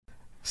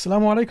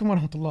Assalamu alaikum wa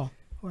rahmatullah.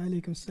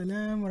 وعليكم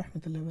السلام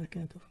ورحمة الله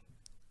وبركاته.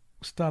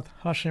 Ustad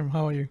Hashim,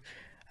 how are you?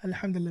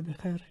 Alhamdulillah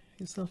بخير.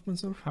 Yourself,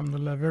 Mansoor?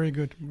 Alhamdulillah, very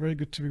good. Very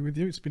good to be with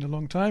you. It's been a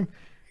long time.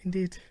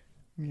 Indeed.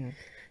 Yeah.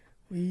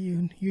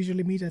 We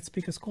usually meet at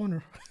Speaker's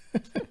Corner.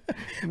 That's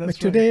But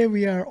today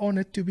we are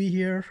honored to be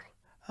here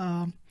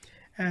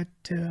at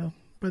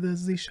Brother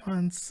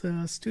Zishan's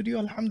studio,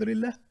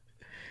 Alhamdulillah.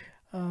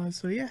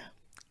 So yeah,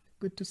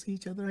 good to see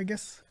each other, I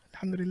guess.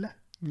 Alhamdulillah.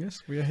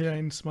 Yes, we are here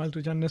in Smile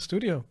to Jannah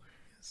studio.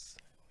 Yes,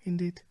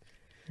 indeed.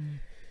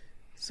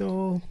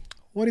 So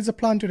what is the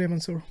plan today,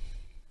 Mansoor?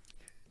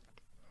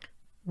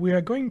 We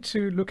are going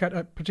to look at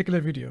a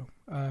particular video.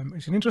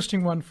 It's an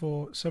interesting one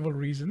for several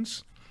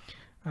reasons.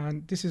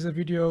 And this is a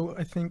video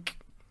I think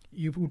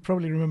you would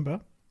probably remember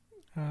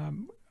a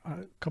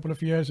couple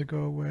of years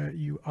ago where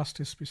you asked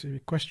a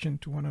specific question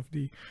to one of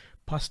the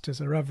pastors,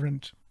 a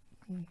reverend.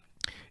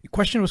 The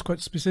question was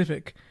quite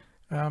specific,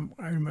 I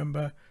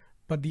remember,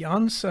 but the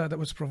answer that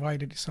was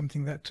provided is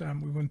something that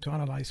we want to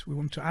analyze. We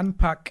want to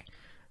unpack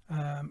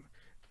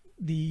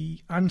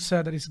the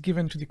answer that is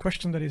given to the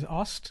question that is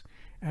asked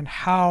and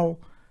how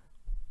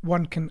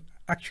one can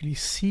actually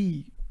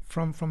see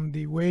from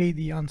the way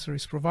the answer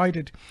is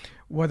provided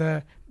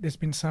whether there's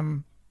been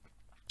some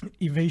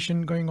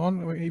evasion going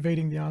on or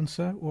evading the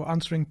answer or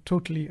answering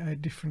totally a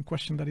different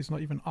question that is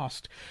not even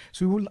asked.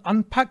 So we will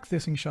unpack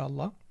this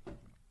inshallah,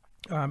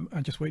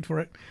 and just wait for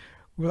it.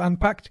 We'll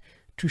unpack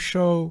to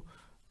show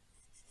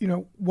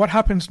what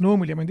happens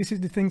normally. I mean, this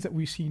is the things that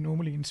we see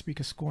normally in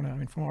Speaker's Corner. I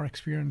mean, from our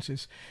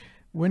experiences,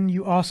 when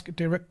you ask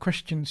direct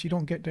questions, you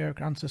don't get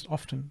direct answers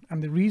often,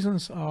 and the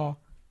reasons are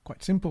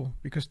quite simple,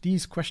 because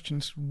these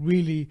questions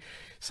really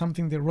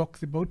something they rock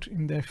the boat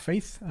in their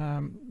faith,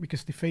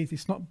 because the faith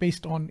is not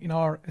based on, in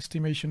our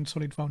estimation,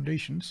 solid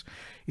foundations.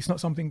 It's not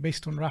something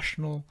based on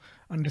rational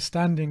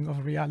understanding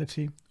of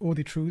reality or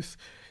the truth.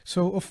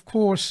 So of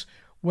course,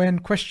 when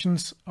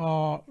questions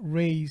are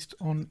raised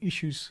on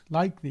issues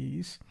like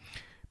these,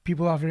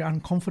 people are very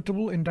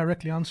uncomfortable in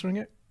directly answering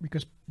it,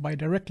 because by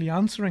directly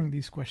answering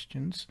these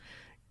questions,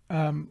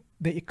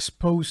 they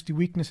expose the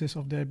weaknesses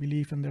of their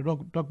belief and their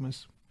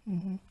dogmas.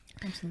 Mm-hmm.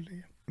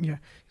 Absolutely. Yeah.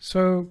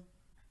 So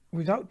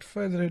without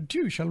further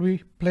ado, shall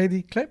we play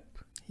the clip?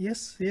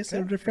 Yes, Yeah,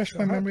 I'll refresh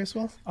my memory as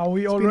well. Are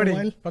we It's all been a ready,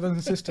 while. brothers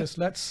and sisters?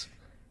 Let's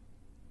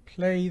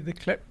play the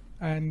clip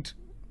and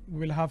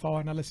we'll have our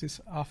analysis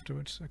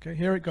afterwards. Okay,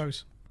 here it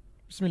goes.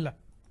 Bismillah.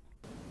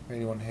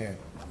 Anyone here?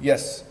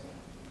 Yes.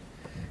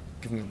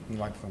 Give me the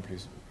microphone,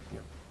 please.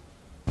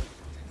 Yeah.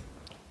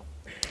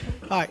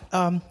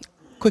 Hi.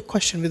 Quick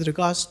question with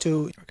regards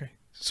to... Okay,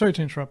 sorry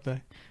to interrupt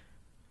there.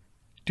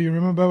 Do you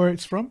remember where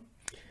it's from?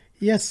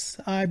 Yes,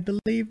 I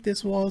believe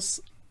this was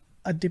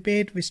a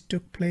debate which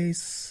took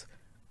place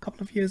a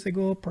couple of years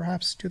ago,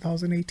 perhaps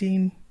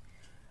 2018,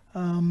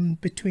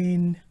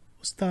 between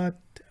Ustad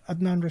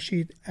Adnan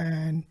Rashid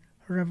and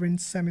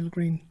Reverend Samuel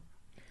Green.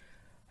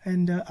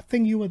 And I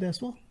think you were there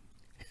as well.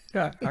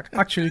 Yeah,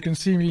 actually you can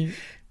see me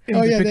in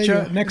Oh, the yeah, there picture you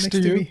are, next to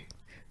you. me.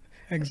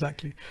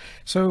 Exactly.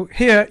 So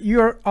here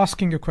you're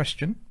asking a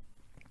question.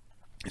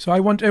 So I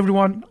want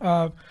everyone,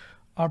 our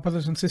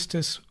brothers and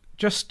sisters,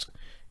 just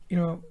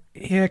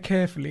hear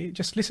carefully,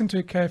 just listen to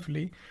it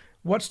carefully.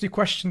 What's the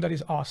question that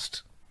is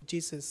asked?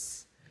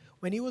 Jesus,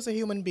 when he was a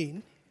human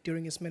being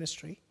during his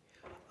ministry,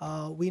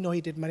 we know he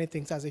did many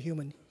things as a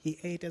human. He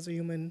ate as a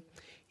human.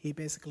 He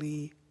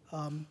basically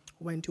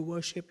went to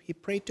worship. He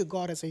prayed to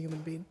God as a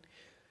human being.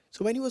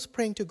 So when he was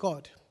praying to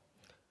God,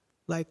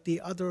 like the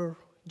other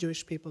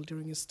Jewish people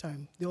during his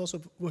time, they also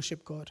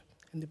worshiped God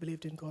and they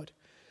believed in God.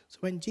 So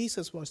when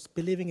Jesus was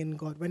believing in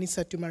God, when he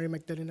said to Mary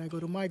Magdalene, I go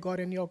to my God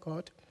and your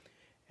God,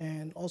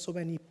 and also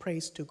when he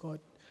prays to God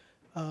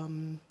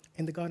in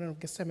the Garden of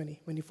Gethsemane,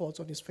 when he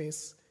falls on his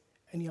face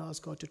and he asks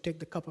God to take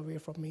the cup away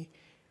from me.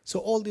 So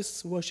all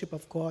this worship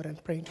of God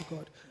and praying to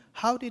God,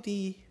 how did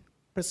he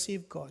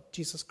perceive God,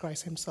 Jesus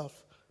Christ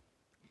himself?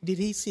 Did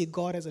he see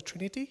God as a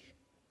Trinity?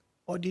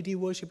 Or did he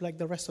worship like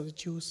the rest of the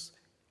Jews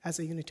as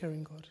a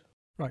Unitarian God?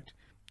 Right.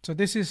 So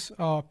this is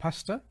our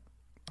pastor,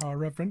 our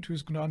reverend,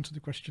 who's going to answer the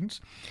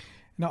questions.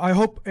 Now, I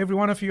hope every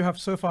one of you have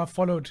so far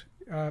followed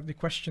the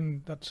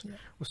question that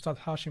Ustad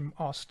Hashim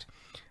asked.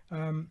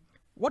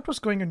 What was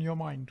going on in your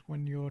mind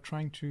when you're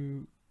trying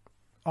to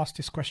ask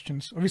these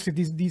questions? Obviously,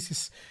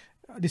 this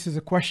is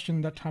a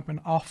question that happened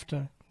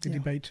after the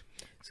debate.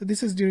 So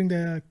this is during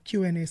the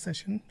Q&A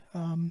session.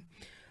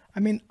 I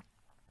mean,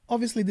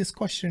 obviously this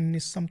question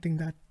is something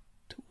that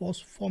was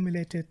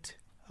formulated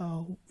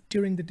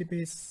during the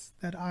debates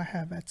that I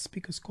have at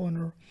Speaker's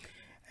Corner.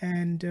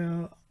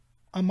 And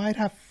I might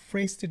have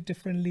phrased it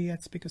differently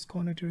at Speaker's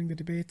Corner during the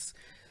debates.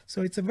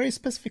 So it's a very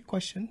specific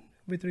question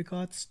with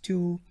regards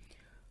to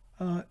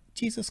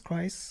Jesus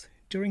Christ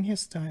during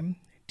his time,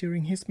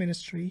 during his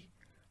ministry.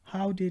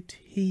 How did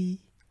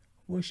he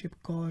worship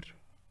God?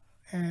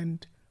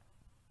 And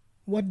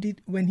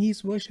when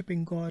he's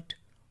worshiping God,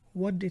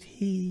 what did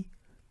he,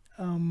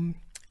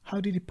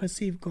 how did he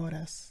perceive God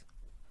as?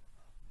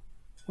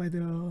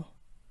 Whether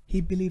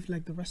he believed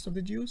like the rest of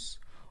the Jews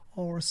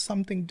or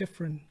something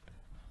different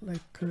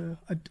like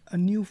a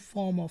new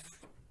form of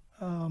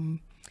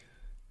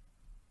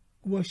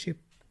worship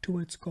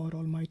towards God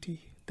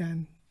Almighty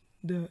than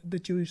the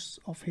Jews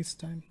of his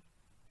time.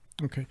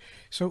 Okay,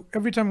 so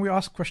every time we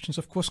ask questions,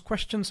 of course,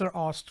 questions are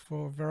asked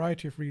for a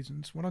variety of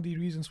reasons. One of the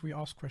reasons we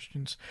ask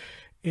questions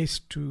is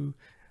to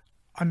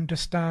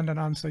understand and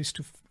answer, is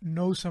to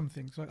know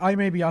something. So I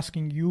may be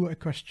asking you a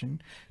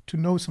question to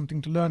know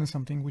something, to learn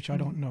something which I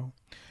don't know.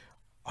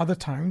 Other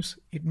times,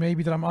 it may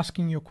be that I'm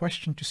asking you a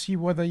question to see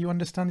whether you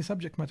understand the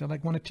subject matter.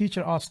 Like when a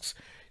teacher asks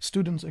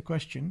students a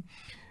question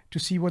to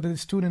see whether the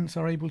students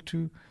are able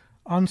to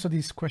answer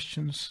these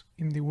questions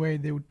in the way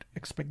they would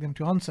expect them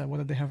to answer,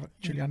 whether they have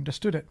actually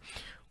understood it.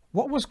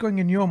 What was going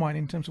in your mind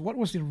in terms of what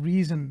was the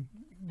reason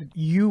that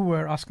you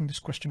were asking this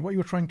question, what you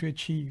were trying to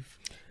achieve?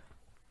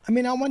 I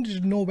mean, I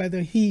wanted to know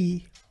whether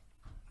he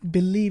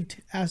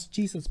believed as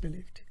Jesus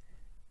believed.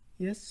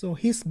 Yes, so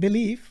his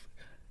belief,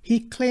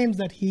 he claims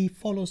that he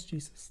follows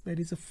Jesus, that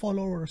he's a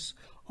follower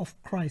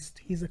of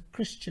Christ. He's a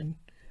Christian.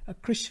 A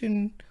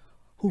Christian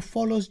who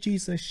follows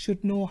Jesus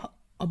should know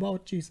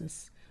about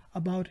Jesus,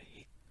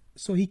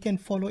 so he can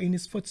follow in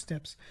his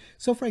footsteps.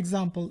 So for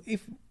example,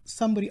 if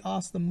somebody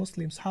asks the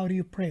Muslims, how do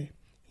you pray?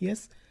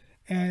 Yes,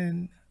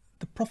 and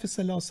the Prophet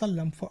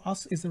ﷺ for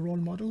us is a role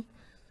model,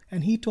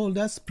 and he told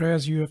us, pray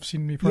as you have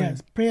seen me pray.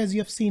 Yes, pray as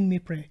you have seen me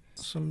pray.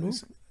 Sallu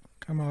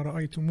kama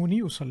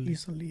ra'aytumuni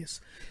usalli.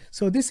 Yes.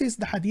 So this is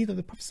the hadith of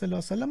the Prophet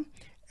ﷺ,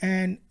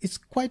 and it's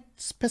quite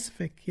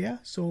specific. Yeah,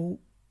 so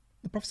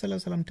the Prophet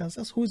ﷺ tells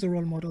us who is the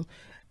role model,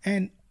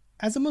 and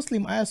as a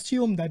Muslim, I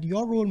assume that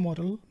your role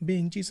model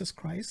being Jesus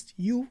Christ,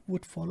 you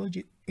would follow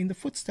in the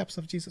footsteps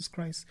of Jesus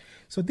Christ.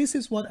 So this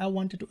is what I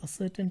wanted to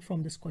ascertain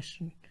from this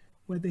question,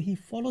 whether he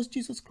follows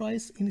Jesus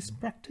Christ in his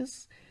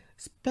practice,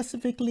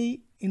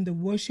 specifically in the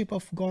worship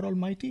of God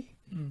Almighty,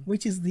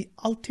 which is the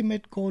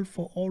ultimate goal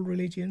for all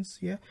religions,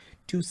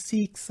 to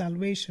seek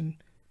salvation,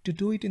 to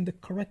do it in the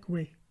correct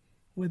way,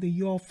 whether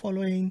you're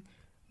following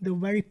the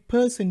very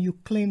person you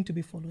claim to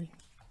be following.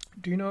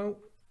 Do you know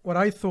what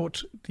I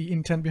thought the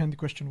intent behind the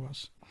question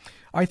was?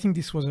 I think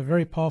this was a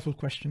very powerful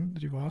question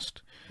that you've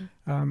asked,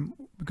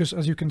 because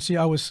as you can see,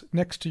 I was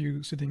next to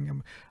you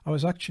sitting. I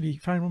was actually,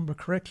 if I remember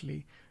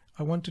correctly,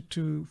 I wanted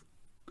to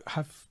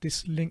have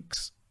this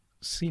links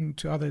seen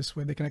to others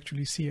where they can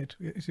actually see it.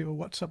 Is it a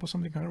WhatsApp or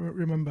something? I don't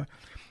remember.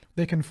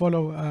 They can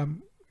follow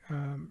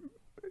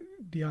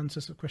the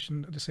answers to the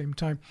question at the same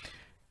time.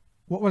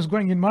 What was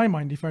going in my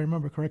mind, if I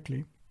remember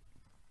correctly,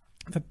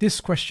 that this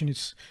question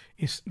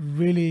is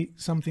really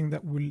something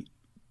that will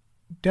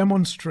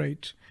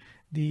demonstrate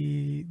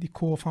the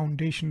core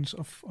foundations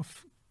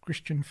of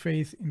Christian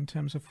faith in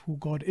terms of who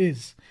God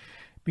is,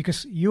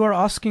 because you are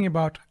asking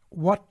about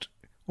what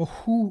or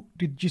who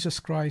did Jesus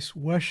Christ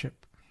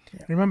worship.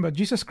 Yeah. Remember,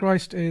 Jesus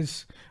Christ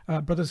is,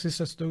 brothers and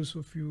sisters, those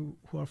of you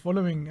who are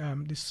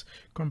following this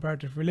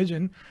comparative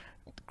religion,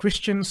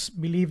 Christians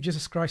believe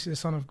Jesus Christ is the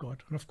Son of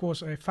God, and of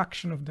course a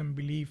faction of them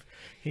believe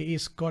he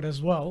is God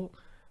as well.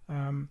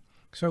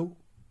 So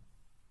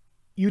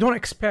you don't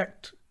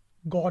expect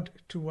God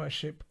to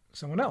worship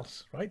someone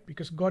else, right?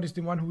 Because God is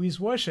the one who is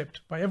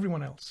worshipped by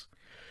everyone else.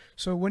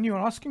 So when you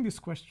are asking this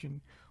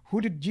question,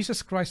 who did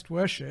Jesus Christ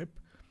worship?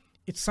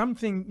 It's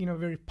something,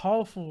 very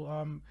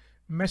powerful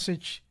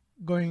message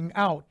going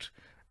out,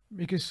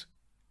 because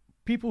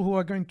people who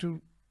are going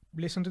to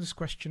listen to this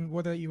question,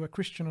 whether you are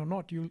Christian or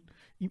not, you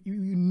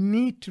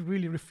need to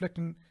really reflect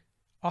and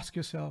ask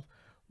yourself,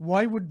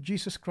 why would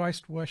Jesus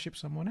Christ worship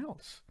someone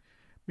else?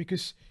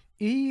 Because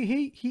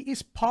he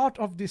is part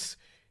of this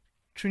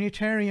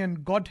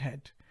Trinitarian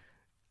Godhead,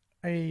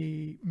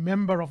 a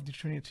member of the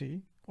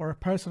Trinity or a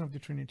person of the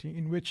Trinity,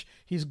 in which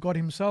he's God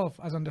himself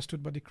as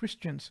understood by the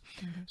Christians.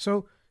 Mm-hmm.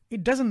 So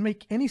it doesn't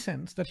make any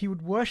sense that he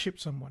would worship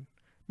someone,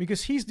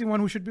 because he's the one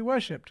who should be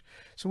worshipped.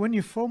 So when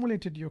you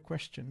formulated your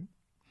question,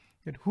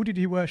 that who did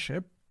he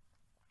worship,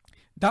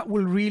 that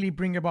will really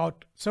bring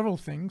about several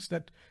things: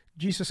 that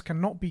Jesus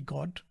cannot be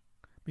God,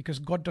 because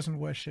God doesn't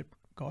worship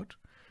God;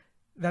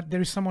 that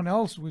there is someone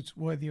else who's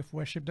worthy of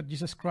worship, that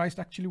Jesus Christ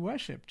actually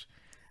worshipped.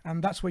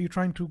 And that's what you're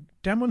trying to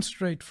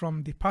demonstrate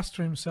from the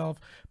pastor himself,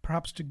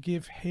 perhaps to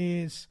give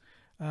his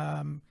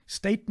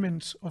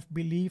statements of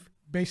belief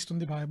based on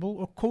the Bible,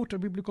 or quote a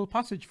biblical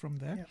passage from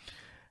there. Yeah.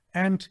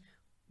 And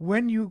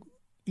when you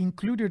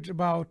included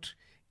about,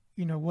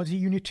 was he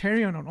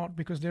Unitarian or not,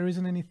 because there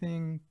isn't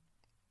anything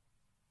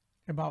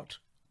about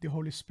the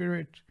Holy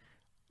Spirit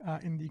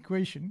in the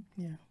equation.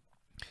 Yeah.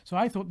 So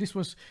I thought this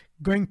was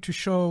going to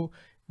show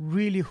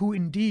really who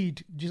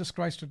indeed Jesus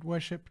Christ would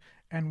worship,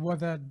 and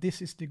whether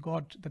this is the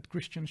God that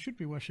Christians should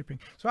be worshipping.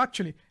 So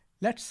actually,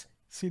 let's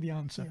see the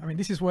answer. Yeah. I mean,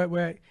 this is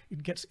where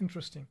it gets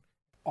interesting.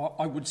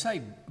 I would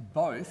say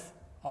both.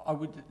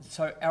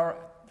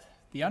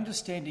 The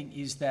understanding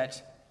is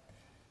that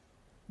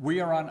we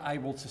are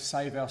unable to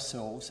save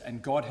ourselves,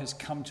 and God has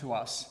come to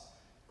us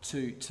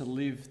to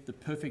live the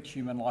perfect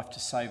human life to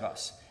save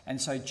us. And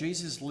so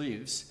Jesus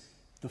lives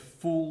the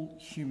full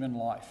human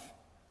life.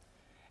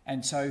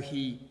 And so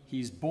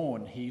he's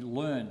born, he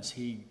learns,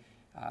 he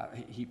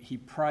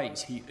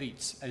prays, he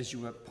eats, as you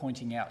were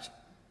pointing out.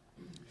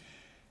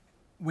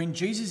 when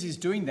Jesus is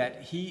doing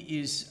that,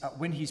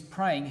 when he's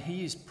praying,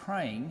 he is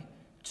praying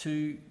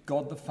to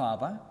God the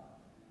Father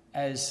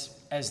as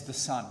the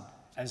Son,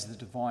 as the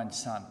divine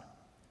Son.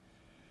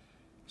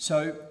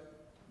 So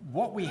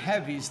what we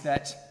have is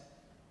that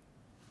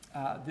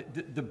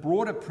the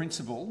broader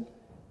principle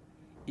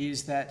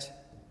is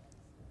that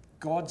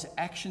God's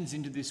actions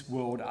into this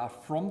world are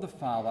from the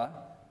Father,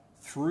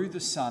 through the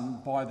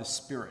Son, by the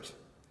Spirit.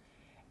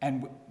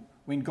 And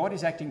when God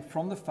is acting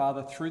from the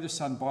Father, through the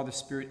Son, by the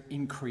Spirit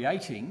in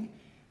creating,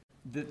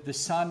 the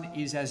Son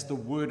is as the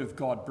Word of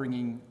God,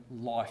 bringing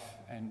life,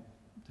 and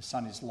the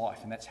Son is life,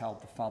 and that's how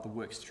the Father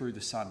works, through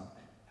the Son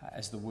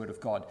as the Word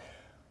of God.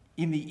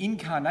 In the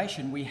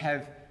incarnation, we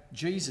have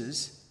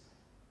Jesus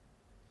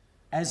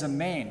as a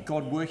man,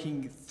 God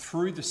working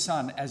through the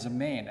Son as a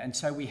man. And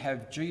so we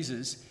have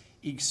Jesus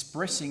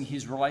expressing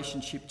his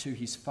relationship to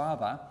his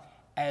Father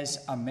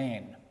as a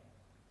man.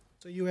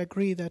 So you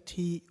agree that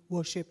he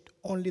worshipped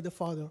only the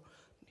Father.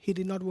 He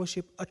did not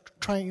worship a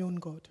triune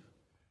God.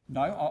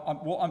 No,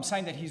 I'm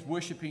saying that he's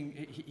worshipping,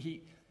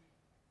 he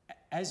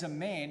as a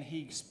man,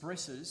 he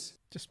expresses...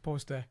 Just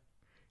pause there.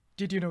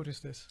 Did you notice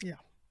this? Yeah.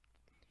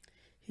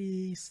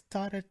 He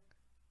started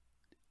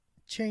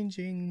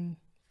changing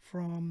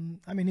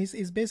from,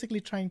 he's basically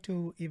trying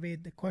to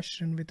evade the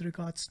question with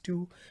regards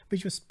to,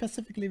 which was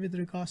specifically with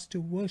regards to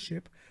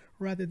worship,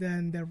 rather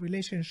than the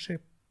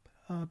relationship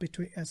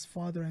between as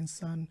father and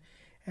son.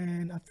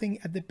 And I think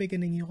at the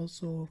beginning he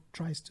also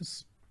tries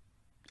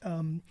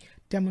to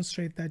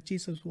demonstrate that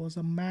Jesus was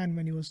a man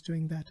when he was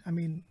doing that.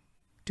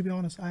 To be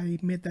honest, I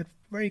made that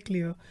very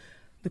clear.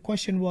 The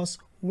question was,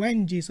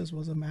 when Jesus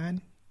was a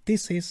man,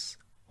 this is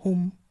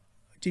whom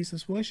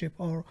Jesus worship,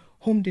 or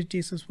whom did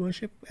Jesus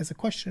worship, as a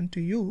question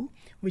to you,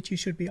 which you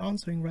should be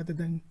answering rather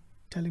than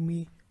telling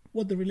me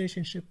what the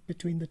relationship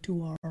between the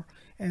two are,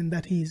 and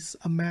that he's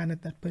a man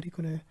at that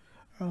particular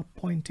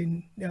point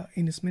in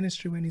his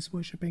ministry when he's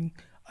worshiping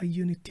a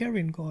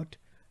Unitarian God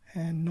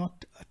and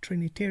not a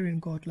Trinitarian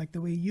God like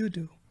the way you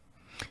do.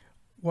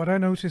 What I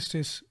noticed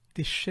is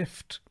the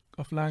shift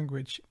of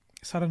language,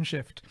 sudden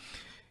shift.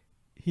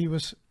 He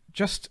was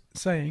just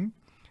saying,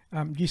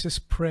 Jesus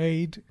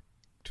prayed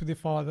to the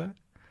Father,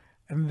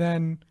 and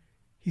then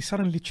he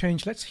suddenly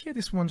changed. Let's hear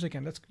this once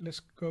again.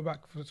 Let's go back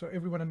so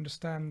everyone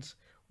understands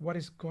what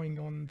is going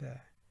on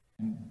there.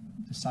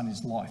 The Son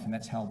is life, and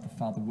that's how the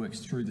Father works,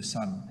 through the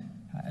Son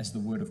as the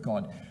Word of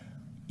God.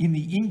 In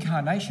the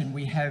incarnation,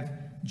 we have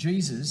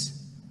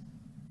Jesus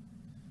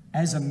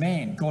as a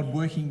man, God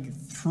working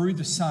through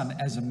the Son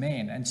as a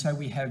man. And so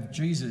we have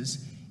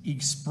Jesus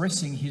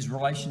expressing his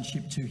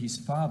relationship to his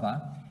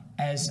Father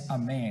as a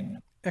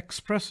man.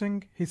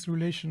 Expressing his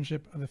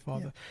relationship with the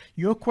Father.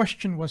 Yeah. Your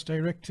question was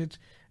directed,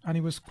 and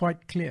it was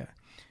quite clear.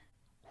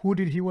 Who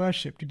did he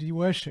worship? Did he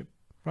worship?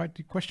 Right?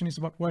 The question is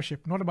about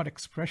worship, not about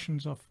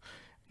expressions of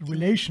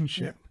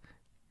relationship.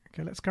 Yeah.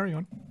 Okay, let's carry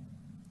on.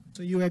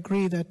 So you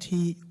agree that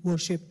he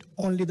worshipped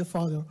only the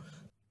Father.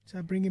 So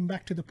I bring him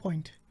back to the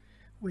point,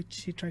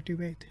 which he tried to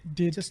evade.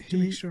 Did just he to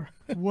make sure.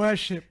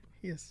 worship?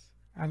 Yes.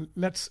 And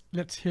let's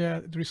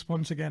hear the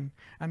response again.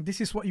 And this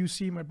is what you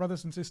see, my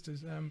brothers and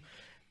sisters,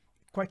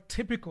 quite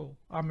typical.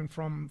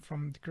 From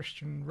the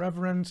Christian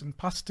reverends and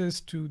pastors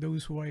to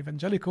those who are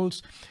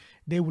evangelicals,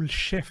 they will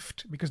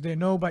shift because they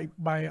know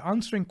by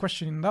answering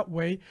question in that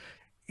way,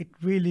 it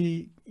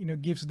really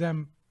gives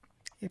them.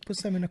 It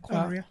puts them in a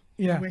corner.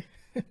 Yeah. In a way.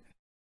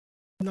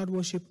 Not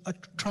worship a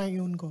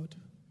triune God.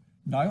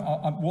 No,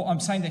 I'm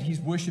saying that he's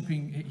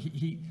worshipping.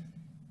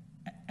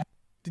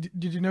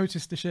 Did you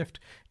notice the shift?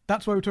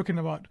 That's what we're talking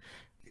about.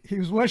 He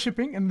was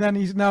worshipping, and then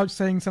he's now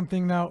saying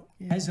something now.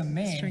 Yeah. As a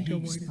man, he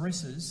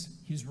expresses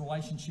his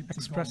relationship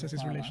to God the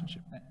Father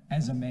relationship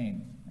as a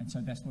man, and so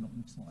that's what it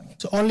looks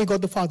like. So only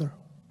God the Father.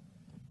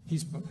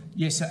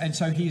 Yes, and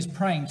so he is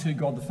praying to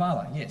God the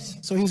Father. Yes.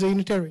 So he's a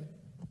Unitarian.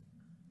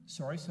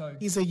 Sorry, so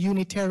he's a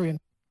Unitarian.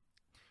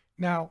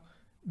 Now,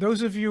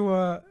 those of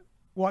you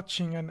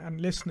watching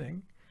and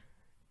listening,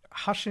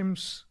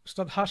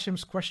 Ustad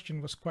Hashim's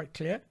question was quite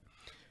clear.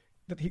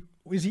 That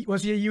was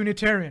he a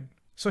Unitarian?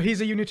 So he's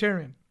a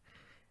Unitarian.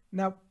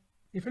 Now,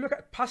 if you look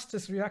at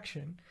Pastor's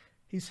reaction,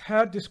 he's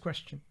heard this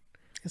question.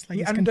 It's like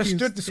he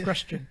understood this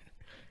question.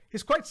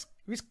 He's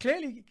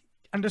clearly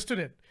understood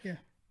it. Yeah.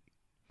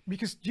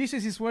 Because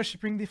Jesus is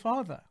worshiping the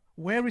Father.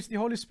 Where is the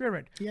Holy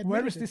Spirit?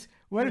 Where is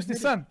the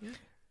Son? Yeah.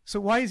 So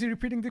why is he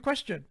repeating the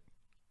question?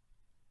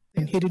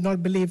 And he did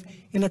not believe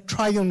in a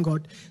triune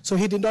God. So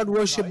he did not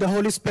worship the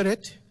Holy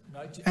Spirit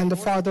and the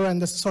Father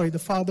and the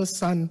Father,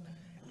 Son,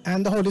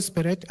 and the Holy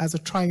Spirit as a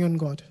triune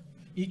God.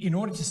 In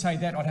order to say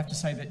that, I'd have to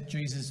say that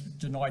Jesus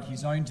denied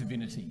his own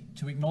divinity.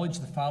 To acknowledge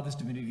the Father's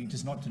divinity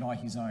does not deny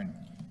his own.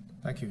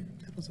 Thank you.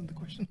 That wasn't the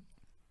question.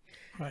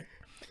 Right.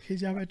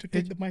 Hijab had to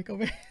take the mic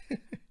away.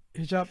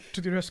 Hijab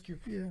to the rescue.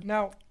 Yeah.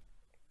 Now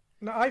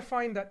I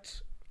find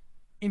that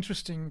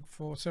interesting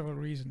for several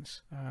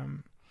reasons.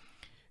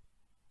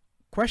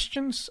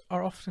 Questions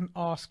are often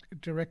asked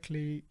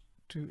directly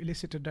to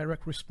elicit a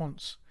direct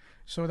response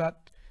so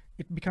that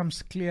it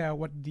becomes clear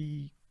what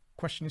the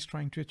question is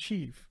trying to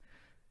achieve.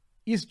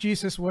 is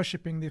Jesus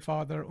worshipping the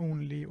Father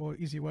only, or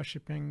is he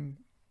worshipping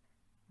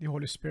the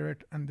Holy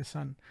Spirit and the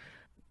Son?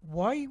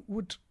 Why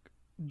would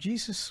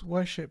Jesus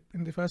worship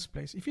in the first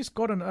place? If he's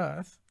God on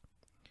earth,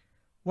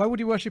 why would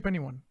he worship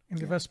anyone in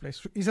the first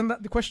place? Isn't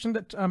that the question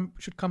that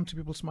should come to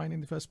people's mind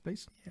in the first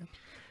place? Yeah.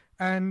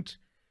 And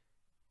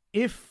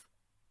if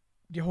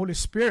the Holy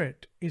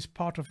Spirit is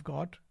part of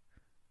God,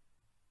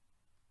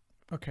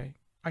 okay,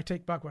 I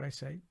take back what I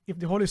say. If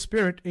the Holy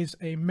Spirit is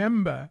a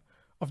member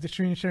of the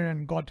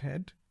Trinitarian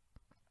Godhead,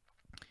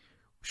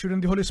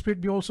 shouldn't the Holy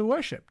Spirit be also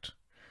worshipped?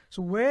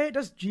 So where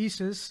does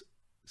Jesus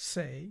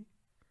say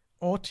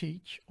or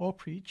teach or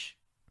preach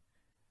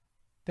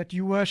that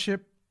you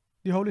worship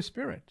the Holy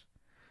Spirit?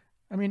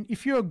 I mean,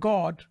 if you're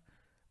God,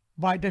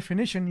 by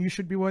definition, you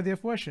should be worthy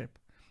of worship.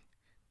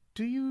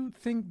 Do you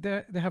think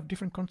that they have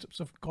different concepts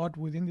of God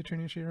within the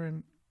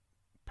Trinitarian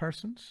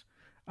persons?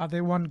 Are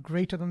they one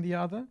greater than the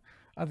other?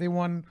 Are they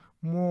one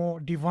more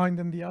divine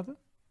than the other?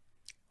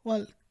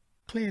 Well,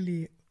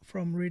 clearly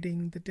from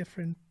reading the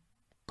different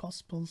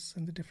Gospels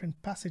and the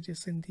different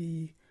passages in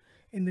the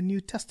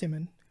New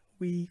Testament,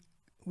 we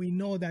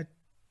know that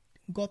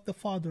God the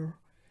Father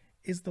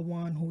is the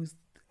one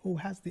who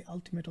has the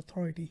ultimate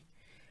authority,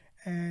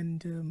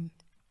 and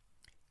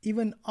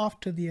even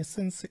after the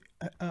ascension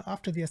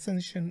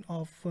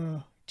of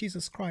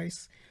Jesus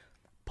Christ,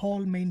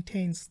 Paul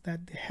maintains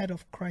that the head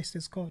of Christ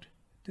is God.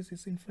 This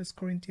is in 1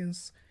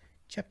 Corinthians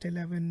chapter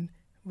 11,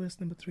 verse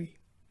number 3.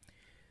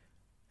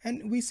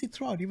 And we see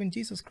throughout, even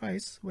Jesus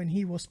Christ, when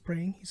he was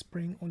praying, he's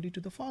praying only to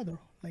the Father.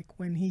 Like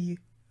when he,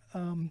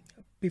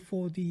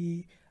 before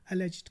the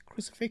alleged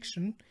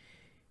crucifixion,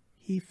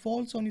 he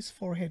falls on his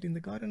forehead in the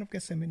Garden of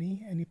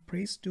Gethsemane and he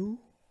prays to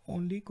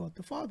only God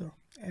the Father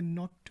and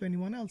not to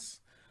anyone else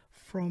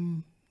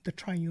from the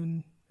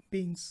triune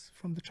beings,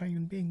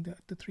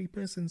 the three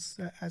persons,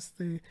 as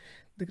the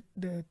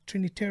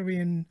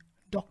Trinitarian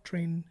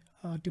doctrine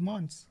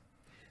demands.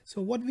 So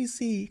what we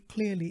see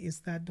clearly is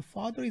that the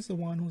Father is the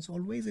one who's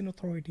always in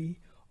authority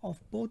of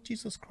both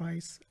Jesus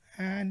Christ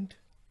and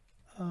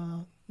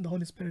the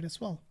Holy Spirit as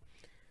well.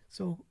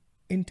 So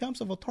in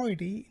terms of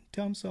authority, in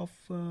terms of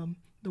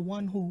the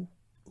one who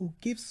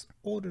gives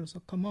orders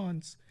or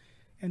commands,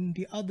 and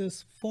the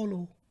others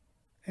follow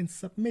and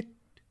submit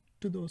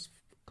to those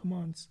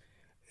commands,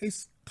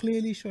 is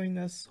clearly showing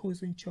us who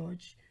is in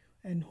charge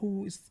and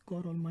who is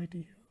God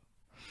Almighty.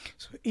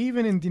 So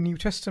even in the New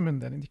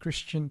Testament, then, in the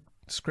Christian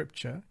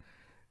scripture,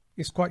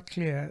 it's quite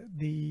clear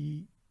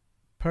the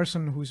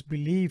person who's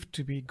believed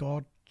to be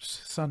God's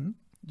Son,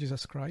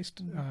 Jesus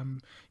Christ,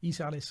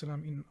 Isa alayhi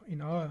salam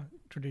in our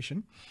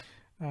tradition,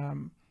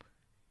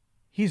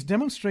 he's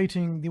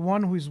demonstrating the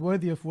one who is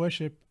worthy of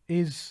worship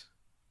is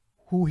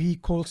who he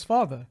calls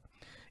Father.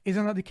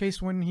 Isn't that the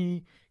case when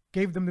he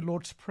gave them the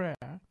Lord's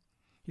Prayer?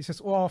 He says,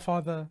 "O our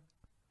Father,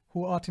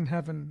 who art in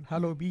heaven,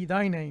 hallowed be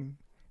thy name.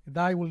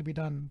 Thy will be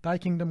done, thy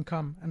kingdom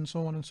come," and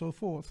so on and so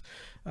forth.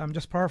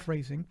 Just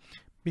paraphrasing,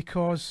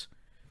 because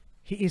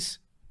he is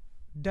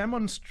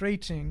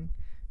demonstrating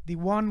the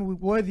one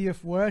worthy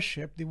of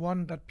worship, the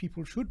one that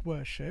people should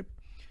worship,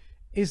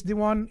 is the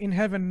one in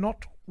heaven,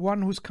 not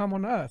one who's come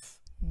on earth.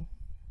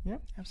 Yeah,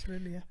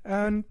 absolutely. Yeah.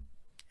 And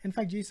in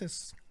fact,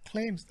 Jesus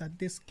claims that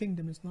this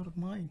kingdom is not of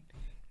mine,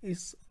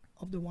 is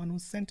of the one who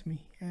sent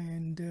me.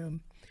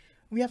 And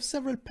we have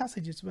several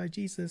passages where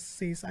Jesus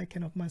says, "I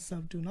can of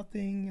myself do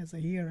nothing. As I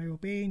hear, I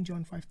obey," in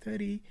John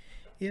 5:30.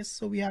 Yes,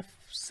 so we have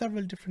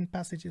several different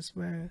passages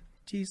where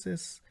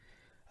Jesus,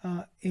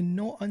 in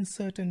no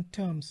uncertain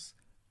terms,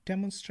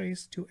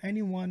 demonstrates to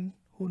anyone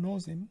who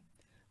knows him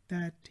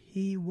that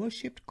he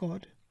worshipped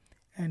God,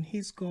 and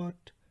his God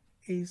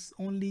is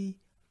only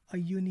a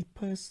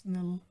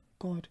unipersonal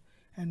God.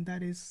 And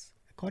that is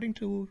according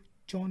to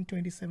John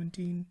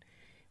 20:17,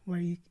 where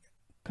he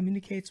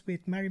communicates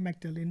with Mary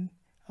Magdalene,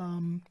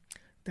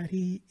 that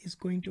he is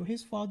going to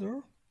his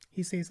Father.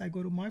 He says, "I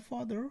go to my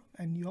Father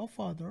and your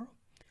Father,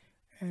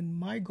 and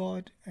my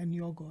God and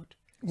your God."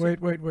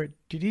 Wait.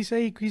 Did he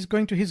say he's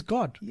going to his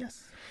God?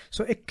 Yes.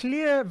 So a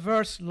clear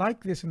verse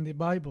like this in the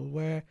Bible,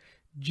 where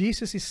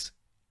Jesus is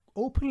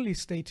openly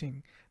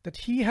stating that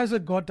he has a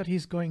God that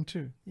he's going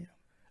to. Yeah.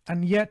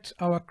 And yet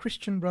our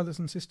Christian brothers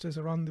and sisters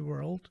around the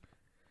world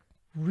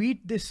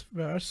read this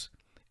verse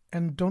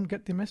and don't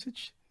get the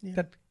message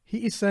that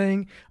he is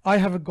saying, "I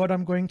have a God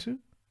I'm going to."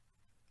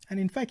 And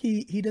in fact,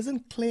 he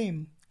doesn't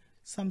claim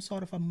some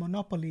sort of a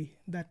monopoly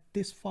that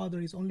this Father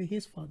is only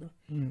his Father.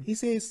 He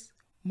says,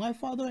 "My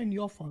Father and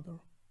your Father,"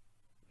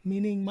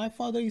 meaning my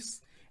Father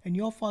is and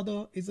your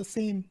Father is the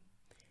same.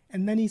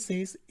 And then he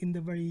says in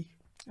the very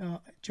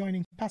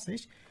joining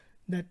passage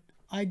that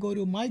I go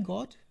to my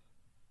God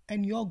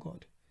and your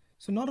God.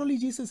 So not only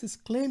Jesus is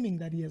claiming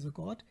that he has a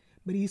God,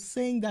 but he's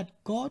saying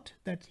that God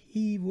that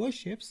he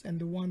worships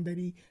and the one that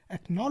he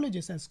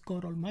acknowledges as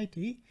God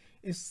Almighty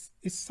is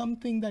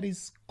something that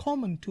is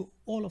common to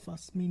all of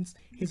us, means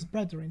his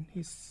brethren,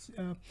 his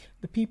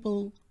the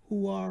people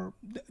who are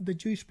the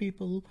Jewish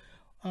people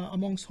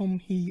amongst whom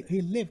he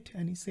lived.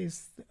 And he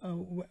says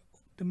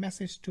the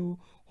message to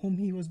whom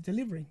he was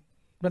delivering.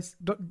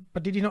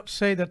 But did he not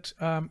say that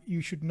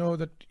you should know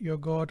that your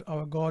God,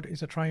 our God,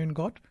 is a triune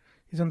God?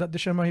 Isn't that the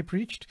Shema he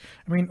preached?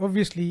 I mean,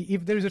 obviously,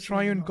 if there is a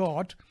triune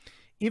God,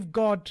 if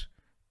God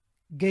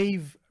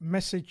gave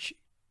message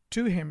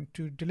to him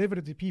to deliver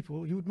to the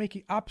people, he would make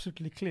it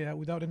absolutely clear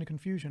without any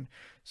confusion.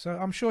 So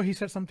I'm sure he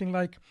said something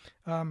like,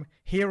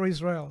 "Hear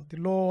Israel, the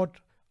Lord,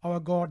 our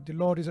God, the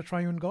Lord is a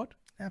triune God."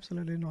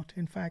 Absolutely not.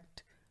 In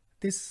fact,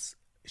 this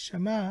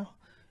Shema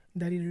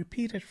that he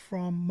repeated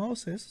from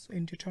Moses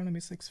in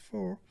Deuteronomy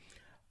 6:4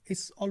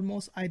 is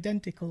almost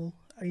identical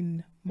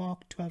in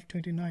Mark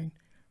 12:29,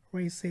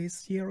 where he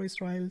says, "Hear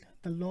Israel,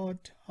 the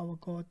Lord our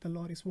God, the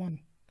Lord is one."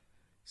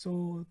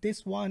 So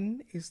this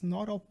one is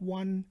not of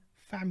one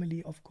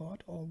family of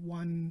God or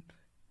one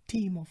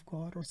team of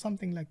God or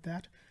something like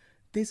that.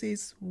 This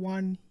is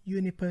one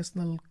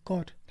unipersonal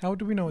God. How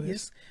do we know this?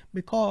 Yes,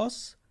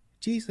 because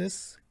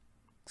Jesus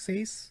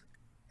says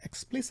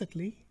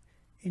explicitly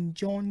in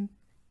John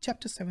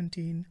chapter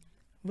 17,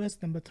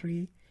 verse number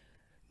 3,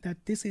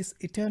 that this is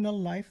eternal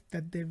life,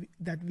 that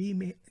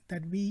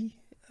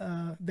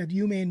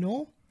you may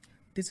know.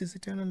 This is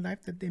eternal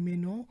life, that they may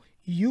know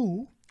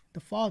you, the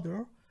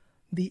Father,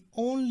 the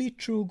only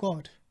true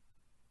God,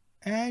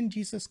 and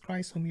Jesus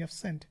Christ whom you have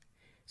sent.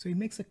 So he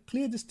makes a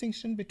clear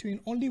distinction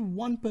between only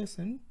one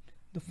person,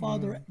 the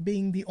Father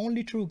being the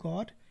only true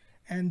God,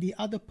 and the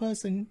other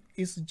person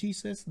is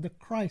Jesus the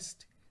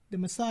Christ, the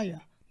Messiah,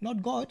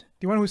 not God.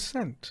 The one who is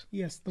sent.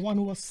 Yes, the one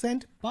who was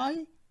sent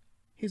by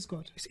his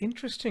God. It's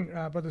interesting,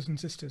 brothers and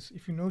sisters,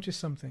 if you notice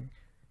something,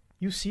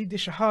 you see the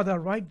Shahada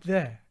right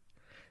there.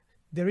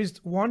 There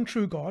is one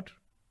true God.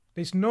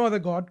 There is no other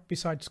God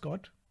besides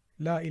God.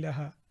 La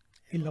ilaha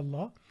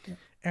illallah. Yeah.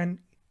 And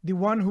the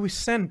one who is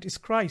sent is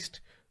Christ.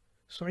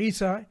 So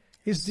Isa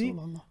is the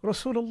Rasulullah.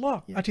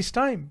 Rasulullah Yeah. at his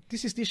time.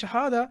 This is the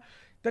Shahada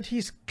that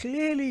he's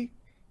clearly,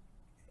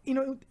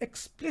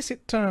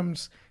 explicit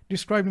terms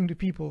describing to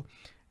people.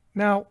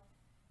 Now,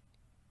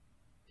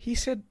 he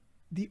said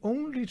the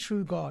only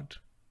true God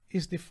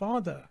is the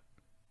Father.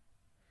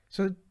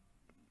 So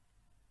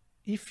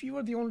if you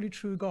are the only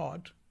true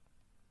God,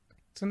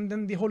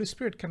 then the Holy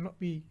Spirit cannot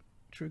be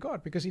true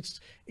God, because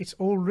it's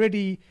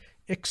already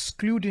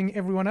excluding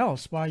everyone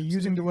else by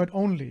using the word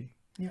only.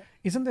 Yeah.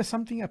 Isn't there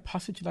something, a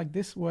passage like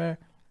this, where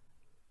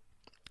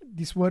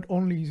this word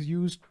only is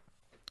used?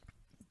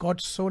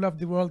 God so loved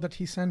the world that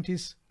he sent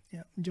his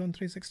Yeah, John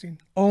 3:16.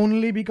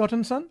 only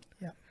begotten son.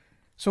 Yeah,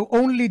 So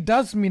only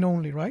does mean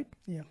only, right?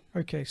 yeah.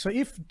 Okay, so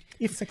if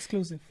It's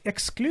exclusive.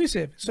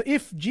 exclusive, so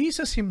if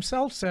Jesus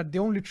himself said the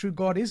only true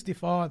God is the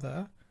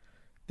Father,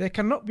 there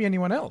cannot be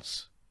anyone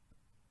else.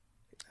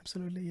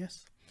 Absolutely,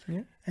 yes.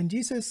 Yeah. And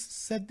Jesus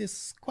said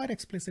this quite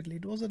explicitly.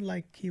 It wasn't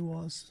like he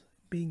was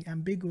being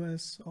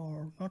ambiguous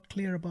or not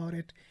clear about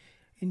it.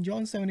 In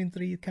John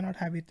 17:3, you cannot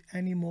have it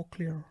any more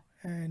clear.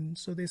 And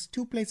so there's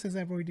two places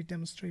I've already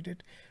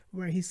demonstrated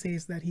where he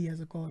says that he has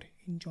a God,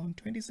 in John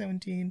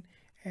 20:17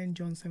 and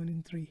John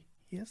 17:3.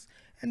 Yes,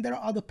 and there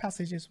are other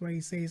passages where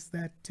he says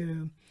that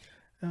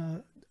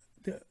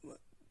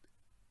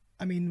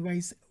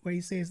where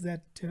he says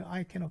that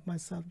I can of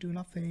myself do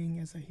nothing,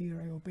 as I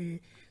hear I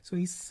obey. So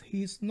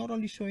he's not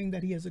only showing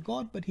that he has a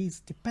God, but he's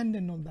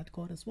dependent on that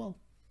God as well.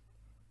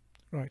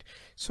 Right.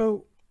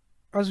 So,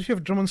 as we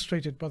have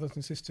demonstrated, brothers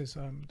and sisters,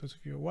 those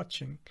of you who are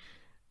watching,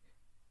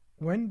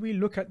 when we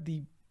look at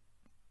the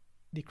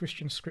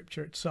Christian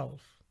scripture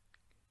itself,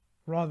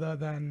 rather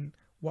than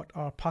what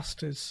our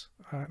pastors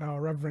and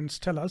our reverends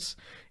tell us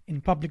in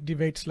public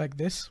debates like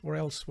this or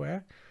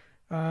elsewhere,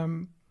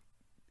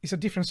 it's a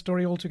different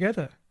story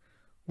altogether.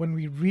 When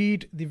we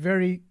read the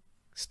very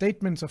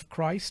statements of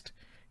Christ,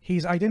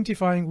 he's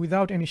identifying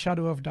without any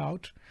shadow of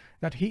doubt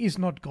that he is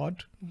not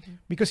God,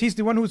 because he's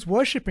the one who's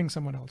worshipping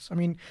someone else. I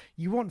mean,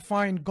 you won't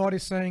find God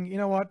is saying, you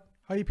know what,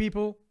 hey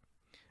people,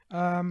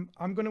 I'm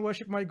going to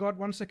worship my God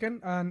 1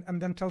 second,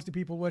 and then tells the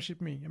people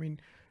worship me. I mean,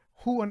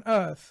 who on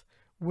earth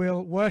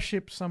will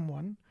worship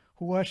someone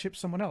who worships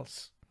someone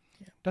else?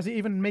 Yeah. Does it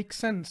even make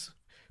sense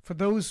for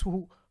those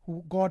who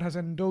God has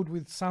endowed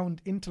with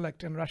sound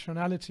intellect and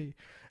rationality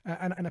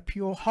and a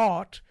pure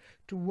heart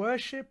to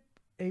worship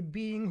a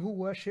being who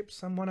worships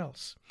someone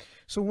else?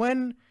 So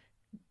when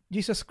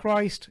Jesus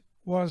Christ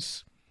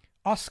was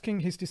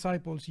asking his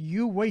disciples,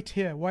 you wait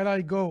here while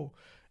I go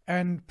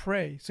and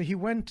pray. So he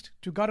went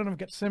to Garden of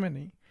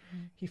Gethsemane.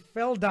 He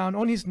fell down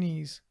on his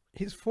knees,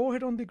 his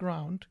forehead on the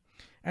ground,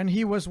 and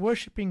he was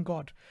worshipping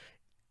God.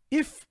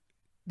 If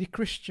the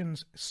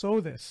Christians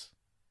saw this,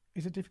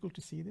 is it difficult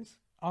to see this?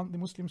 Aren't the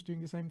Muslims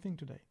doing the same thing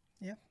today?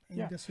 Yeah,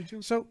 Yeah. the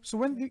sujood. So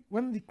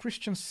when the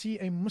Christians see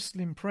a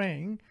Muslim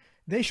praying,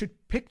 they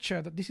should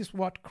picture that this is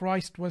what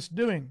Christ was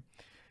doing.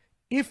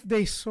 If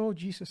they saw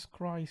Jesus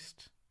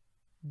Christ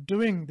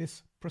doing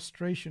this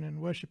prostration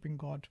and worshipping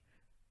God,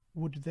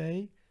 would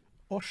they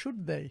or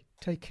should they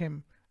take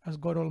him as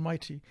God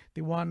Almighty,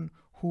 the one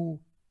who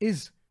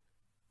is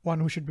one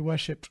who should be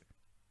worshipped?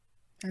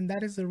 And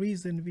that is the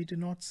reason we do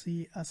not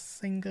see a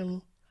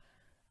single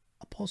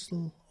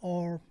apostle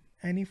or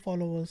any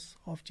followers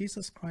of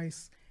Jesus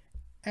Christ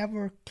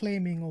ever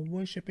claiming or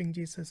worshipping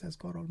Jesus as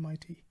God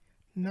Almighty.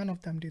 None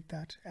of them did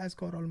that. As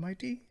God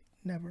Almighty,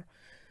 never.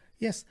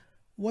 Yes,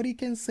 what he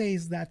can say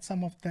is that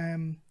some of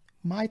them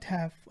might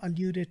have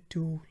alluded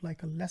to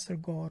like a lesser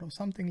God or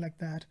something like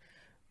that.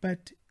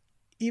 But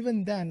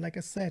even then, like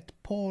I said,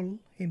 Paul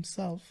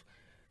himself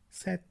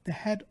said the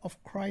head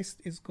of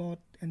Christ is God,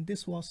 and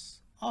this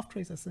was after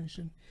his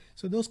ascension.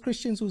 So those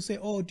Christians who say,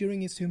 oh,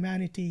 during his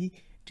humanity,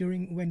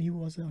 during when he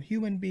was a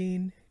human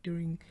being,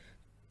 during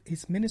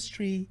his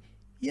ministry,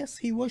 yes,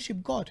 he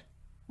worshipped God,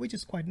 which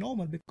is quite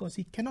normal because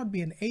he cannot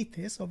be an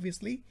atheist,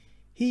 obviously.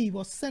 He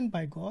was sent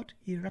by God.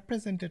 He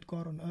represented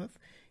God on earth,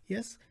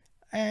 yes,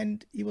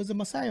 and he was the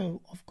Messiah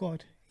of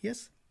God,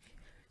 yes.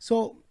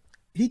 So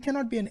he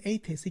cannot be an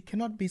atheist. He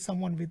cannot be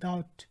someone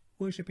without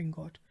worshipping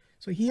God.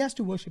 So he has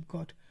to worship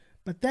God.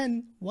 But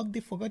then what they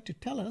forgot to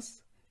tell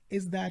us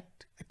is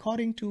that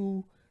according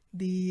to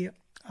the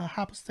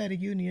Hypostatic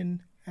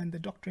Union and the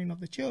doctrine of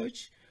the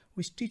church,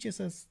 which teaches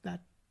us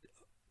that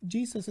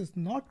Jesus is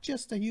not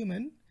just a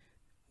human,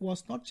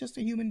 was not just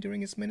a human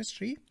during his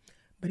ministry,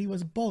 but he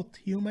was both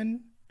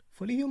human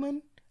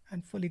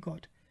and fully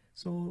God.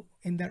 So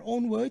in their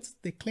own words,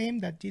 they claim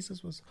that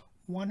Jesus was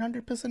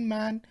 100%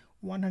 man,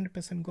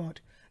 100% God.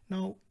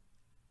 Now,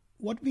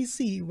 what we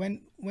see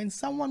when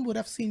someone would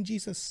have seen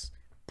Jesus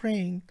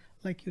praying,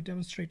 like you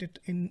demonstrated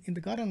in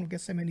the Garden of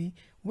Gethsemane,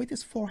 with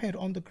his forehead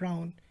on the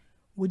ground,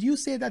 would you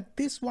say that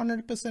this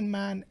 100%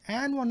 man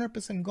and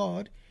 100%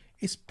 God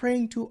is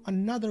praying to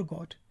another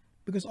God?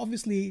 Because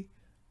obviously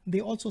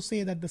they also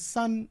say that the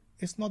Son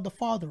is not the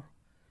Father.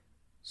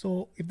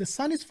 So if the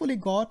Son is fully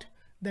God,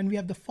 then we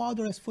have the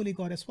Father as fully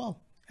God as well,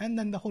 and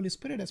then the Holy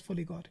Spirit as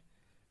fully God.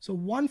 So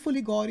one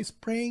fully God is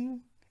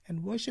praying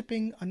and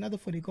worshipping another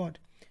fully God.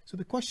 So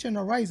the question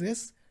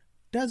arises,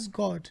 does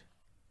God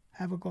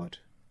have a God?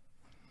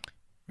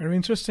 Very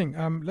interesting.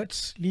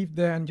 Let's leave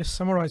there and just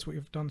summarize what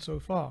we've done so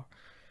far.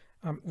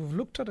 We've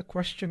looked at a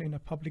question in a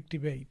public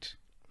debate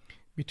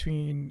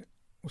between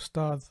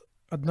Ustad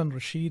Adnan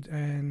Rashid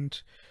and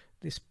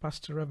this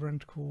pastor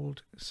reverend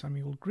called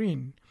Samuel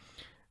Green.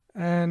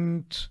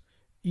 And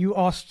you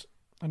asked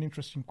an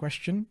interesting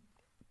question,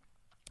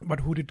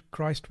 but who did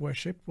Christ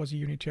worship? Was he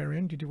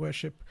Unitarian? Did he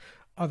worship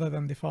other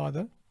than the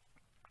Father?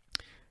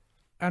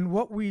 And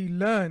what we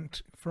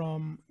learned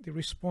from the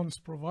response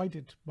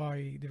provided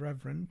by the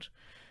Reverend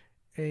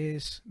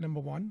is,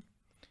 number one,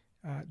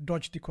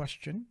 dodge the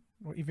question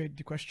or evade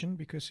the question,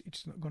 because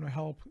it's not going to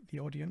help the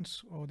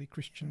audience or the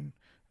Christian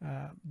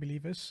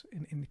believers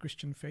in the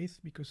Christian faith,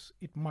 because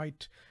it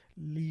might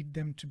lead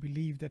them to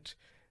believe that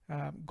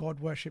God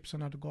worships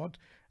another God.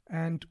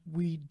 And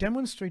we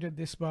demonstrated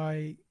this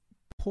by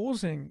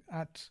pausing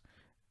at,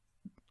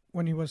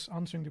 when he was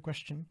answering the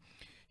question,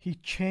 he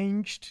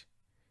changed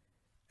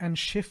and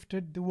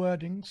shifted the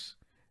wordings,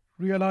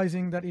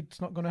 realizing that it's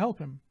not going to help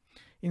him.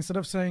 Instead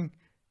of saying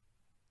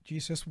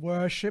Jesus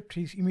worshipped,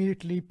 he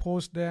immediately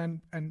paused there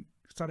and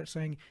started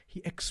saying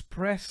he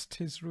expressed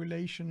his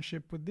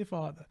relationship with the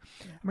Father.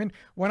 Yeah. I mean,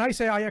 when I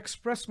say I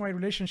express my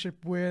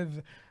relationship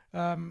with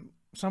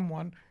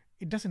someone,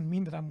 it doesn't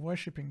mean that I'm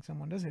worshipping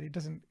someone, does it? It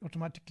doesn't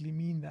automatically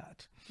mean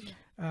that.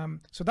 Yeah.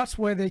 So that's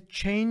where they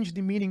change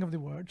the meaning of the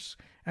words.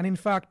 And in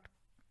fact,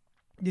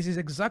 this is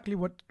exactly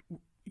what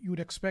you would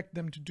expect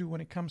them to do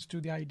when it comes to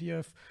the idea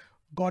of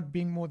God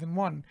being more than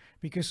one.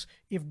 Because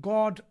if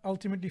God,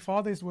 ultimately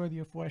Father, is worthy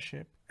of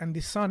worship and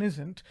the Son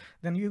isn't,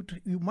 then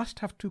you must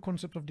have two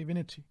concepts of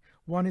divinity.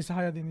 One is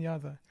higher than the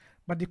other.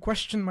 But the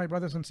question, my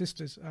brothers and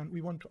sisters, and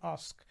we want to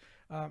ask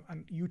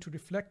and you to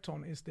reflect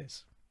on is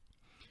this.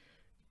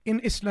 In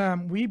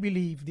Islam, we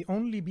believe the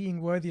only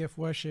being worthy of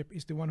worship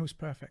is the one who's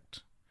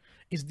perfect,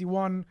 is the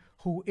one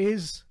who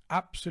is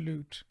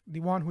absolute, the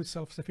one who is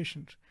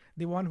self-sufficient,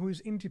 the one who is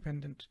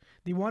independent,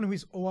 the one who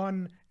is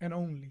one and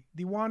only,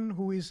 the one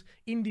who is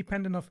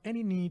independent of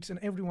any needs and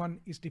everyone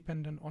is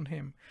dependent on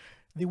him,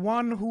 the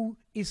one who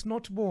is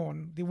not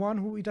born, the one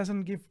who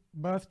doesn't give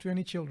birth to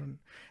any children,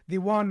 the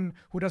one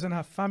who doesn't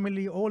have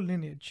family or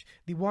lineage,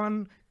 the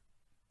one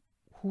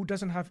who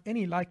doesn't have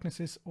any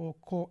likenesses or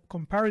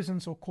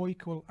comparisons or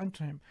co-equal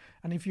unto him.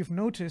 And if you've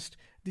noticed,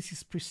 this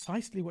is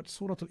precisely what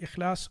Surah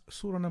Al-Ikhlas,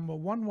 Surah number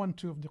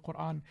 112 of the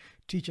Quran,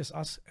 teaches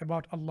us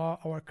about Allah,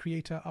 our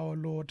Creator, our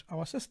Lord,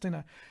 our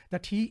Sustainer,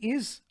 that He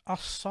is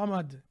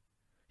As-Samad.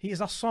 He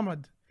is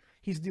As-Samad.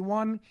 He's the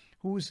one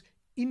who's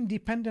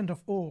independent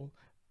of all.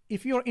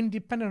 If you're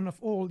independent of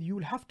all, you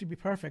will have to be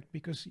perfect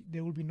because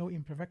there will be no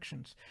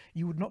imperfections.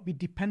 You would not be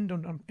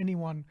dependent on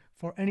anyone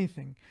for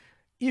anything.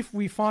 If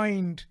we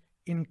find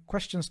in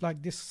questions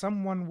like this,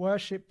 someone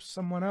worships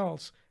someone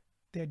else,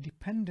 they're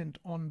dependent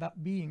on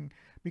that being.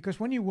 Because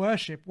when you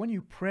worship, when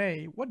you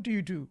pray, what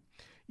do?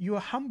 You are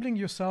humbling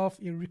yourself,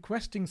 you're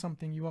requesting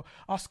something, you are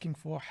asking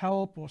for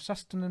help or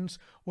sustenance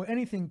or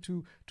anything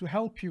to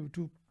help you,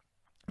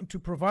 to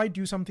provide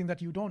you something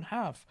that you don't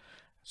have.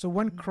 So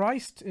when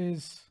Christ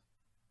is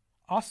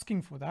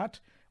asking for that,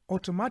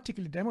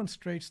 automatically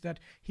demonstrates that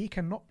he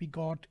cannot be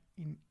God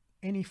in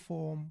any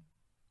form,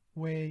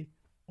 way,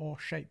 or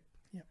shape.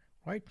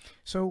 Right?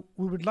 So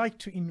we would like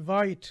to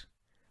invite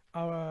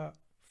our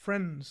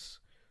friends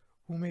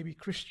who may be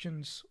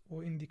Christians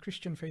or in the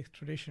Christian faith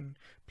tradition,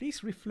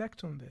 please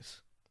reflect on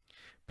this.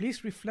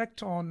 Please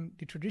reflect on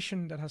the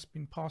tradition that has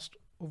been passed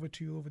over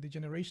to you over the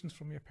generations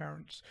from your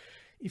parents.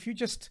 If you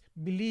just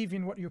believe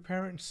in what your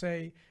parents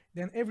say,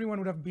 then everyone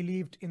would have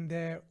believed in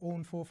their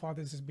own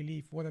forefathers'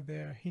 belief, whether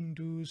they're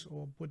Hindus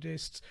or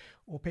Buddhists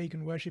or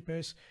pagan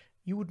worshippers.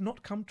 You would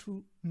not come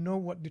to know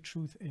what the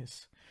truth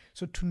is.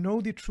 So to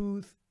know the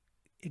truth,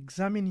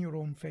 examine your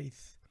own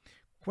faith,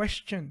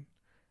 question,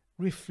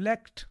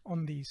 reflect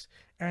on these,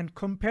 and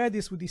compare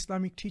this with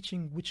Islamic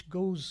teaching, which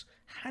goes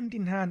hand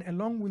in hand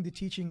along with the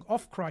teaching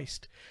of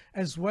Christ,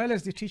 as well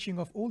as the teaching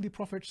of all the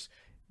prophets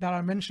that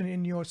are mentioned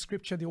in your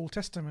scripture, the Old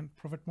Testament,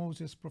 Prophet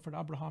Moses, Prophet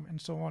Abraham, and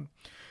so on.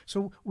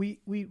 So we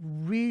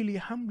really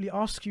humbly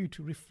ask you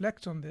to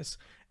reflect on this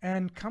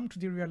and come to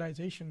the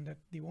realization that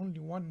the only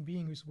one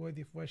being who is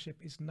worthy of worship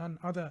is none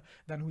other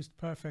than who is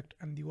perfect,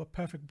 and the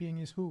perfect being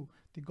is who?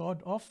 The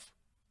God of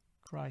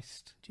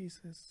Christ.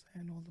 Jesus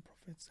and all the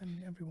prophets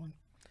and everyone.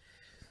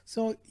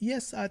 So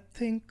yes, I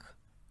think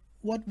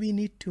what we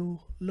need to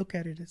look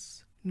at it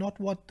is not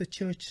what the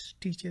church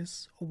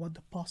teaches or what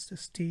the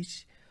pastors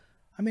teach.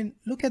 I mean,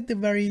 look at the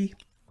very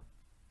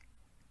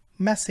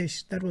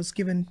message that was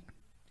given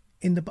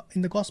in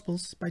the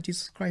Gospels by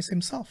Jesus Christ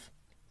himself,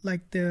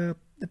 like the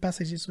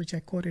passages which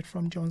I quoted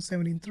from John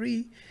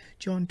 17:3,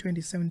 John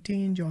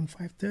 20:17, John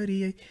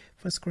 5:30,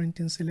 1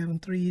 Corinthians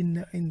 11:3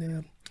 in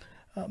the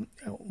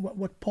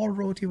what Paul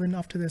wrote even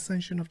after the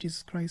ascension of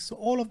Jesus Christ. So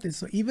all of this,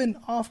 so even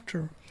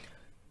after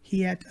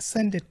he had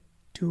ascended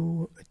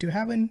to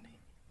heaven,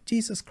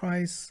 Jesus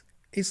Christ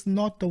is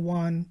not the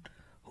one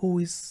who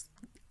is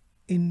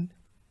in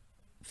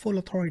full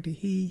authority.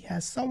 He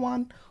has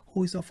someone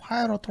who is of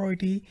higher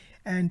authority,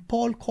 and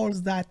Paul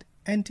calls that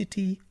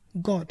entity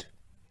God.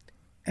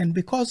 And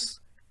because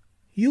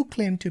you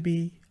claim to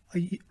be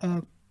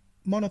a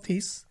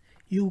monotheist,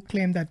 you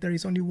claim that there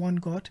is only one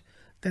God,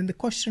 then the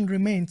question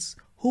remains,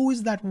 who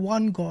is that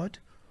one God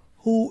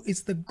who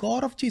is the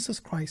God of Jesus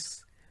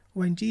Christ,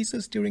 when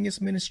Jesus during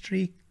his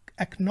ministry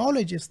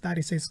acknowledges that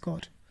is his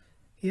God?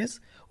 Yes,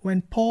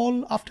 when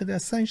Paul after the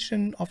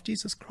ascension of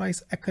Jesus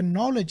Christ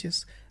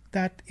acknowledges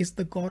that is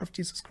the God of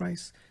Jesus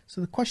Christ.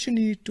 So the question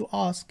you need to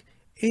ask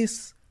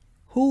is,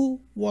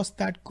 who was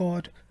that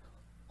God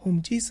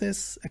whom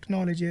Jesus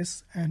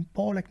acknowledges and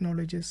Paul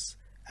acknowledges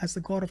as the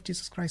God of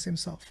Jesus Christ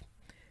himself?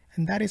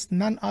 And that is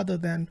none other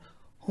than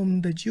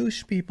whom the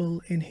Jewish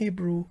people in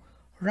Hebrew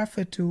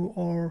refer to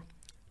or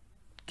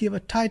give a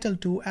title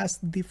to as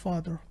the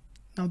Father.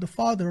 Now the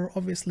Father,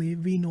 obviously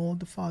we know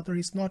the Father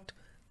is not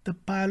the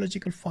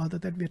biological father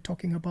that we are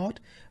talking about,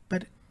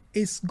 but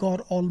is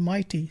God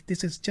Almighty.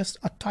 This is just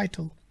a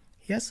title,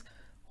 yes,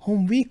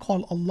 whom we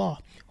call Allah,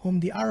 whom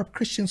the Arab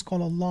Christians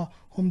call Allah,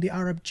 whom the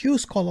Arab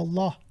Jews call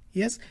Allah,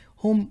 yes,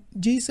 whom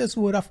Jesus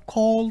would have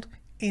called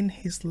in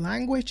his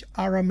language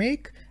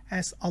Aramaic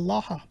as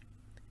Allah,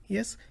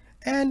 yes.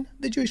 And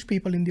the Jewish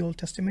people in the Old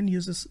Testament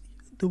uses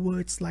the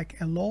words like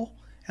Elo,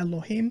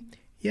 Elohim,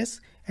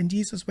 yes. And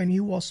Jesus, when he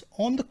was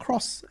on the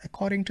cross,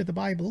 according to the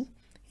Bible,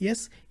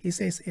 yes, he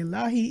says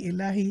Ilahi,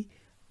 Ilahi,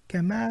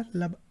 Kama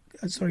Lama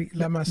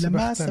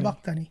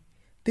Sabaqtani.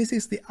 This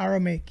is the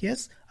Aramaic,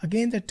 yes.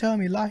 Again, the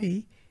term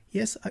Ilahi,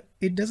 yes,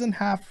 it doesn't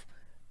have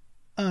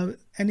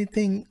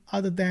anything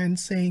other than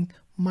saying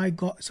my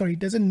God. Sorry, it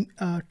doesn't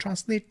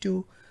translate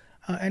to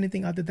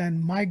anything other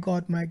than my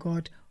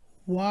God,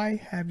 why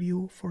have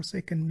you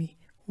forsaken me?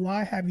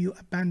 Why have you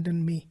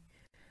abandoned me?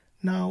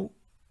 Now,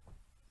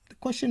 the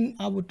question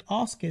I would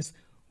ask is,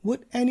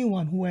 would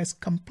anyone who has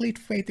complete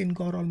faith in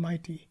God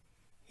Almighty,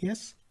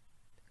 yes,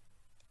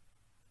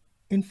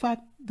 in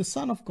fact, the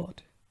Son of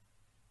God,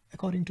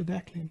 according to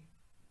their claim,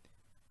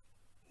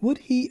 would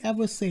he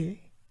ever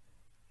say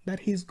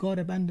that his God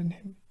abandoned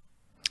him?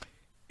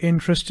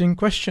 Interesting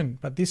question,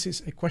 but this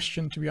is a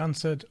question to be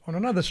answered on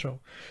another show.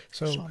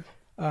 So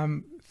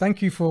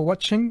thank you for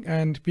watching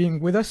and being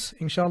with us.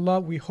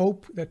 Inshallah, we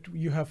hope that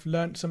you have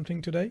learned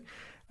something today,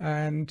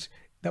 and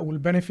that will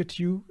benefit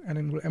you and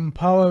it will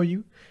empower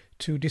you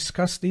to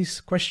discuss these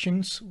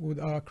questions with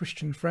our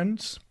Christian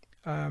friends,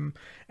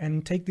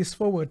 and take this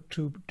forward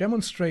to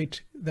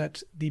demonstrate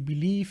that the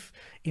belief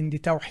in the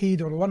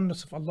Tawheed or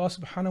oneness of Allah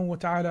subhanahu wa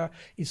ta'ala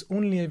is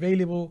only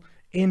available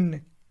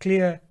in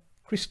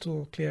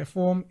crystal clear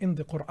form in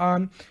the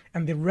Quran,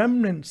 and the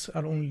remnants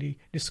are only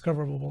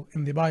discoverable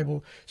in the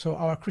Bible. So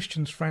our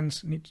Christian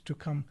friends need to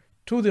come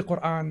to the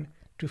Quran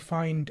to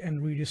find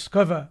and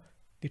rediscover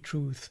the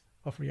truth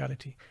of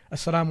reality.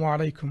 Assalamu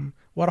alaikum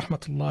wa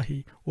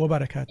rahmatullahi wa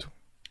barakatuh.